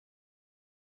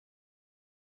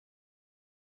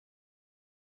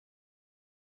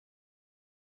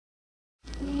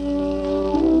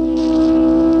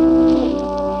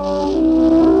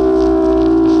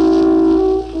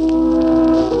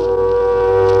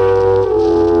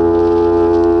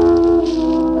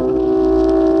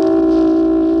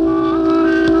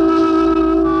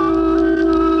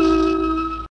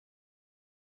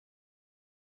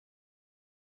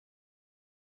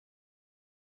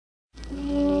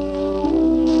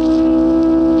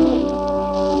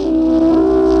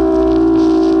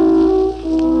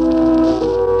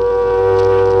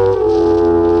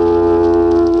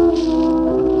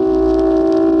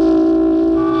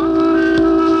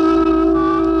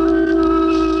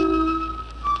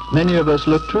Many of us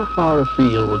look too far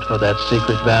afield for that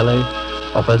secret valley,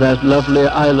 or for that lovely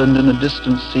island in a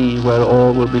distant sea where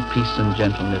all will be peace and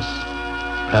gentleness.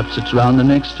 Perhaps it's round the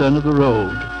next turn of the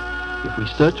road. If we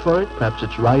search for it, perhaps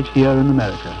it's right here in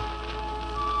America.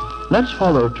 Let's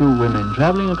follow two women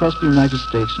traveling across the United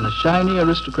States in a shiny,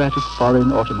 aristocratic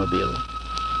foreign automobile.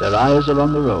 Their eyes are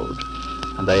on the road,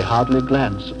 and they hardly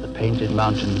glance at the painted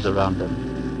mountains around them.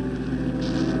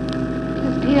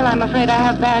 Mrs. Peel, I'm afraid I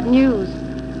have bad news.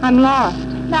 I'm lost.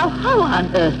 Now, how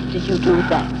on earth did you do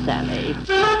that, Sally?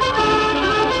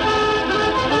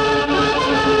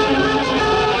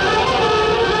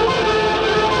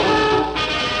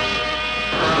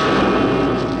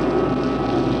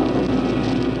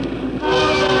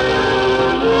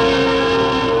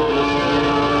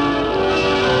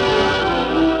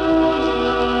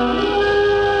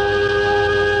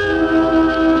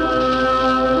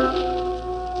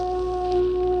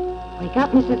 Wake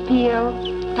up, Mrs.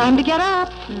 Peel. Time to get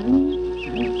up.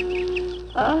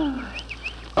 Oh,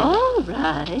 all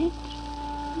right.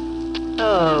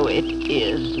 Oh, it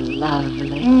is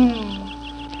lovely.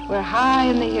 We're high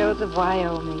in the hills of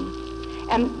Wyoming.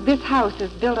 And this house is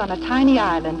built on a tiny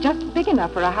island, just big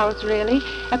enough for a house, really,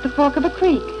 at the fork of a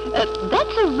creek.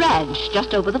 That's a ranch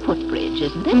just over the footbridge,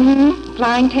 isn't it?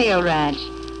 Flying Tail Ranch.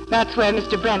 That's where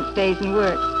Mr. Brent stays and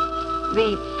works.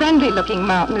 The friendly-looking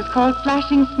mountain is called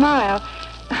Flashing Smile.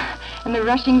 And the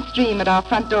rushing stream at our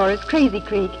front door is Crazy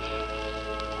Creek.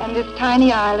 And this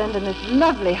tiny island and this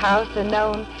lovely house are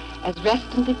known as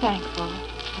Rest and Be Thankful.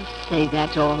 Say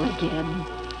that all again.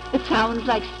 It sounds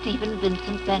like Stephen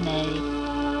Vincent Benet.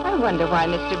 I wonder why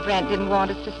Mr. Brent didn't want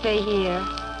us to stay here.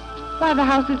 Why the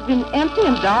house has been empty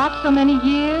and dark so many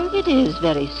years. It is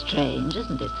very strange,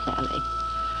 isn't it, Sally?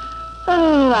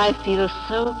 Oh, I feel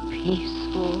so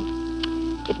peaceful.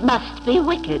 It must be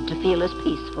wicked to feel as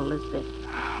peaceful as this.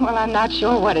 Well, I'm not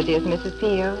sure what it is, Mrs.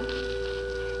 Peel.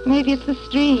 Maybe it's the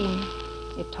stream.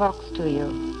 It talks to you.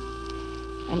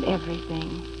 And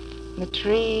everything. The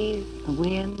trees, the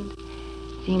wind,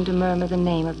 seem to murmur the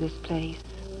name of this place.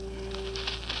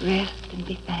 Rest and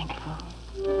be thankful.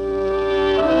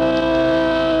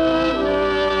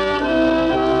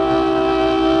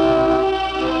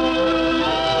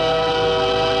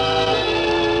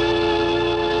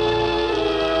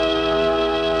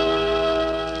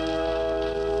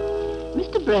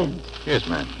 Mr. Brent. Yes,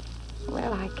 ma'am.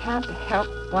 Well, I can't help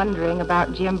wondering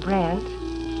about Jim Brent.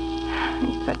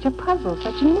 He's such a puzzle,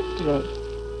 such a mystery.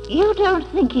 You don't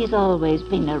think he's always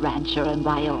been a rancher in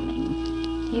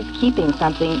Wyoming? He's keeping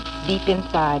something deep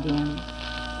inside him.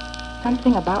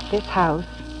 Something about this house.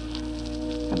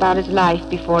 About his life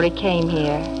before he came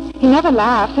here. He never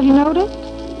laughs, have you noticed?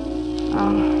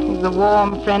 Oh, he's the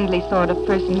warm, friendly sort of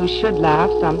person who should laugh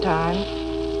sometimes.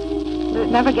 But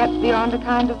it never gets beyond a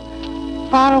kind of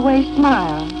faraway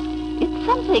smile. It's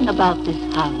something about this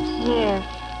house. Yes.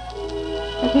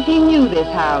 As if he knew this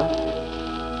house.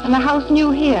 And the house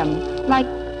knew him. Like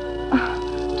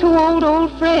two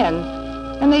old friends.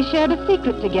 And they shared a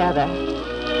secret together.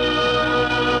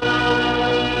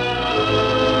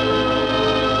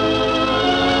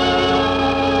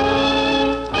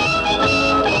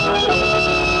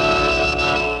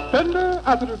 Fender,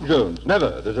 Atherton Jones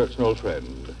never deserts an old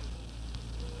friend.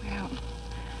 Well,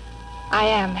 I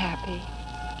am happy.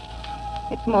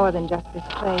 It's more than just this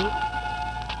place.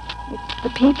 It's the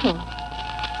people.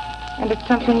 And it's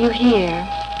something you hear,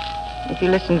 if you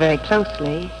listen very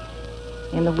closely,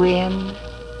 in the wind,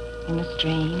 in the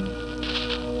stream,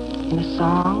 in a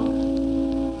song.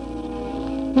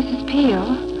 Mrs.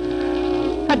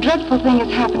 Peel, a dreadful thing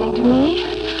is happening to me.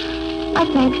 I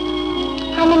think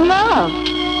I'm in love.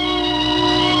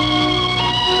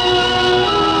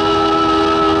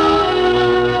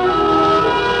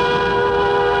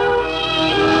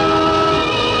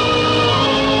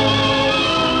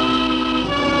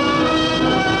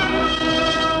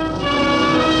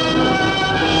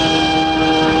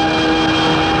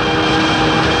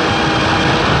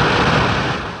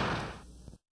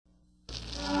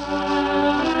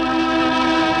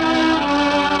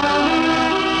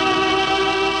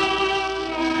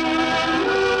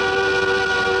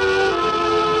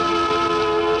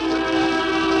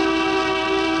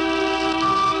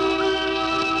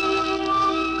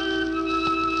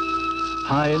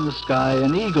 High in the sky,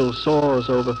 an eagle soars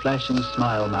over Flashing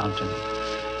Smile Mountain.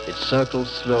 It circles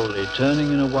slowly,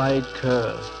 turning in a wide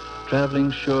curve,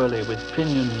 traveling surely with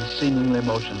pinions seemingly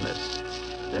motionless.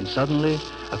 Then suddenly,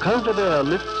 a current of air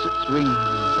lifts its wings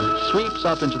and it sweeps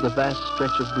up into the vast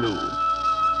stretch of blue.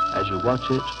 As you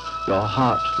watch it, your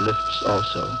heart lifts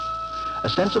also. A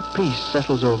sense of peace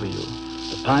settles over you.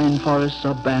 The pine forests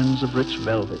are bands of rich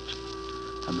velvet.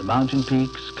 And the mountain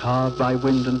peaks, carved by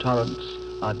wind and torrents,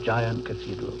 are giant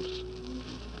cathedrals.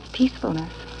 Peacefulness.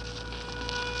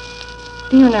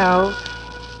 Do you know,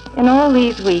 in all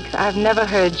these weeks, I've never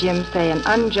heard Jim say an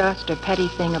unjust or petty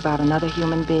thing about another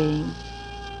human being.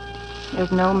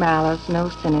 There's no malice, no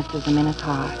cynicism in his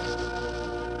heart.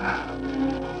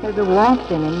 There's a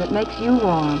warmth in him that makes you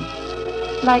warm,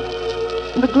 like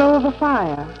the glow of a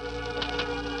fire.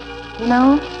 You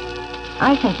know,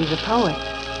 I think he's a poet.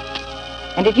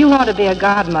 And if you want to be a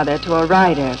godmother to a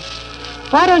writer,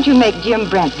 why don't you make Jim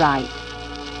Brent write?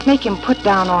 Make him put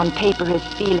down on paper his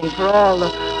feelings for all the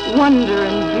wonder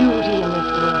and beauty in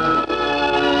this world.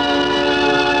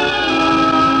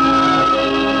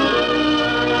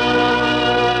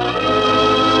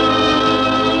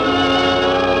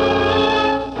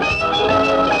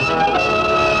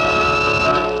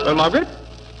 Well, Margaret?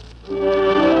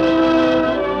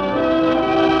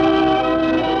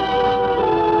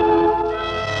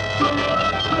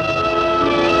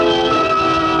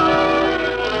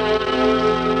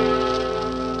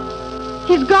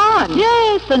 He's gone.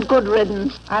 Yes, and good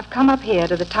riddance. I've come up here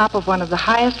to the top of one of the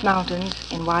highest mountains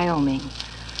in Wyoming,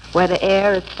 where the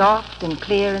air is soft and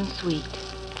clear and sweet.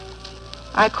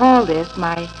 I call this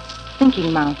my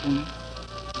thinking mountain.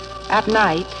 At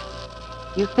night,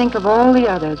 you think of all the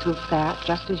others who've sat,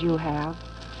 just as you have,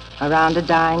 around a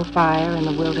dying fire in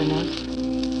the wilderness.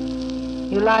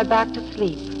 You lie back to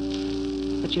sleep,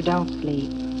 but you don't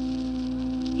sleep.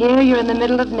 Here you're in the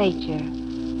middle of nature,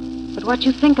 but what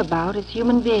you think about is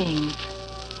human beings.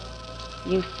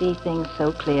 You see things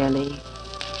so clearly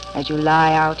as you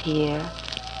lie out here,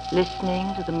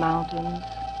 listening to the mountains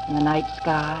and the night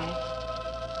sky.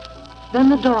 Then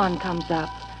the dawn comes up,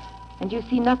 and you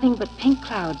see nothing but pink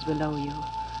clouds below you.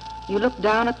 You look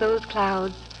down at those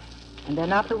clouds, and they're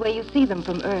not the way you see them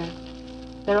from Earth.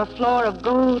 They're a floor of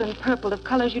gold and purple of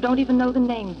colors you don't even know the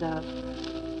names of.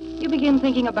 You begin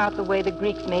thinking about the way the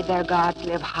Greeks made their gods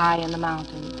live high in the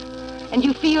mountains. And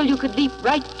you feel you could leap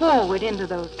right forward into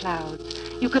those clouds.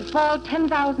 You could fall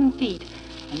 10,000 feet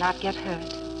and not get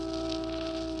hurt.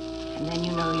 And then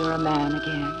you know you're a man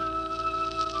again.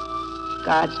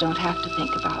 Gods don't have to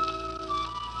think about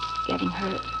getting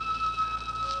hurt.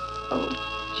 Oh,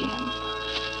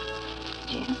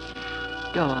 Jim.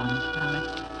 Go on, Sally.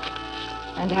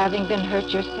 And having been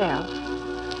hurt yourself,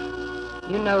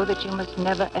 you know that you must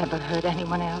never, ever hurt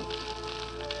anyone else.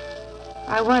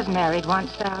 I was married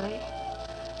once, Sally,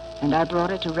 and I brought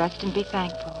her to rest and be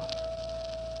thankful.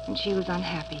 And she was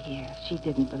unhappy here. She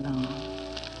didn't belong.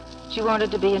 She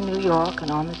wanted to be in New York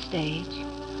and on the stage.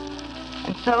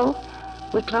 And so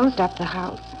we closed up the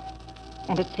house,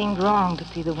 and it seemed wrong to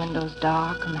see the windows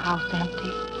dark and the house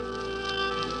empty.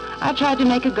 I tried to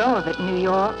make a go of it in New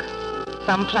York.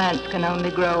 Some plants can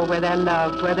only grow where they're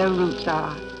loved, where their roots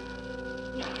are.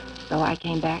 So I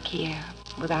came back here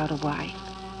without a wife,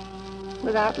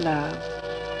 without love,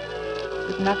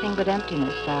 with nothing but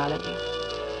emptiness, Sally.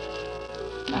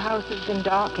 The house has been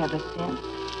dark ever since,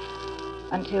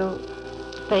 until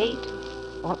fate,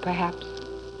 or perhaps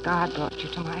God, brought you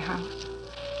to my house.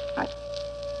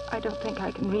 I don't think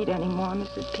I can read anymore,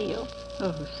 Mrs. Peel.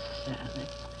 Oh, Sally,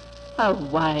 how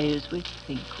wise we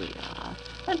think we are,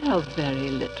 and how very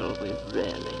little we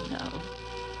really know.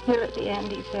 Here at the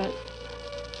end, he says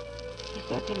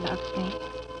he loves me.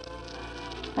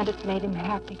 And it's made him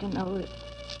happy to know that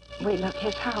we love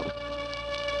his house.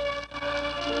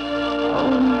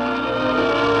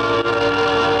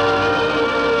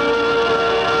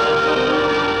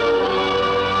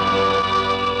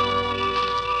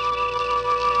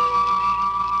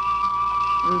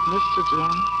 We've missed you,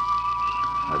 Jim.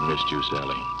 I've missed you,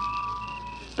 Sally.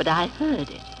 But I heard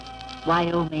it.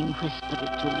 Wyoming whispered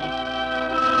it to me.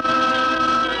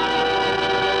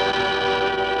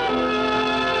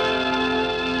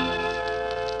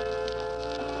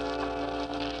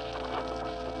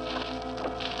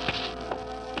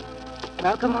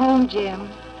 Welcome home, Jim.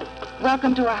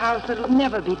 Welcome to a house that'll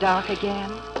never be dark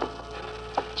again.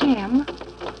 Jim,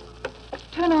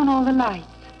 turn on all the lights.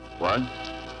 What?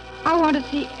 I want to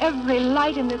see every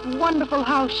light in this wonderful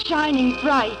house shining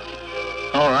bright.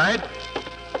 All right.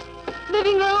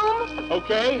 Living room,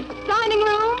 Okay. dining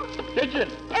room, Kitchen.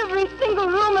 every single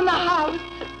room in the house.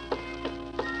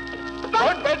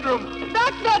 Front bedroom.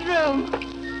 Back bedroom.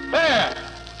 There.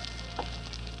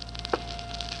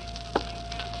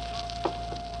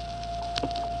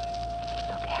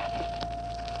 Look at it.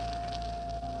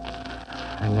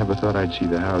 I never thought I'd see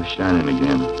the house shining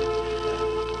again.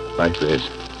 Like this.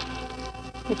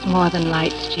 It's more than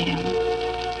lights, Jim.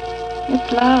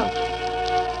 It's love.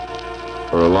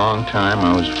 For a long time,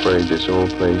 I was afraid this old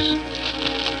place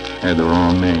had the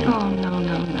wrong name. Oh, no,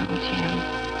 Jim.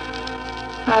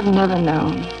 I've never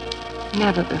known,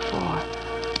 never before,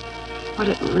 what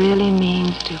it really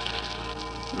means to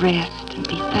rest and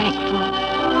be thankful.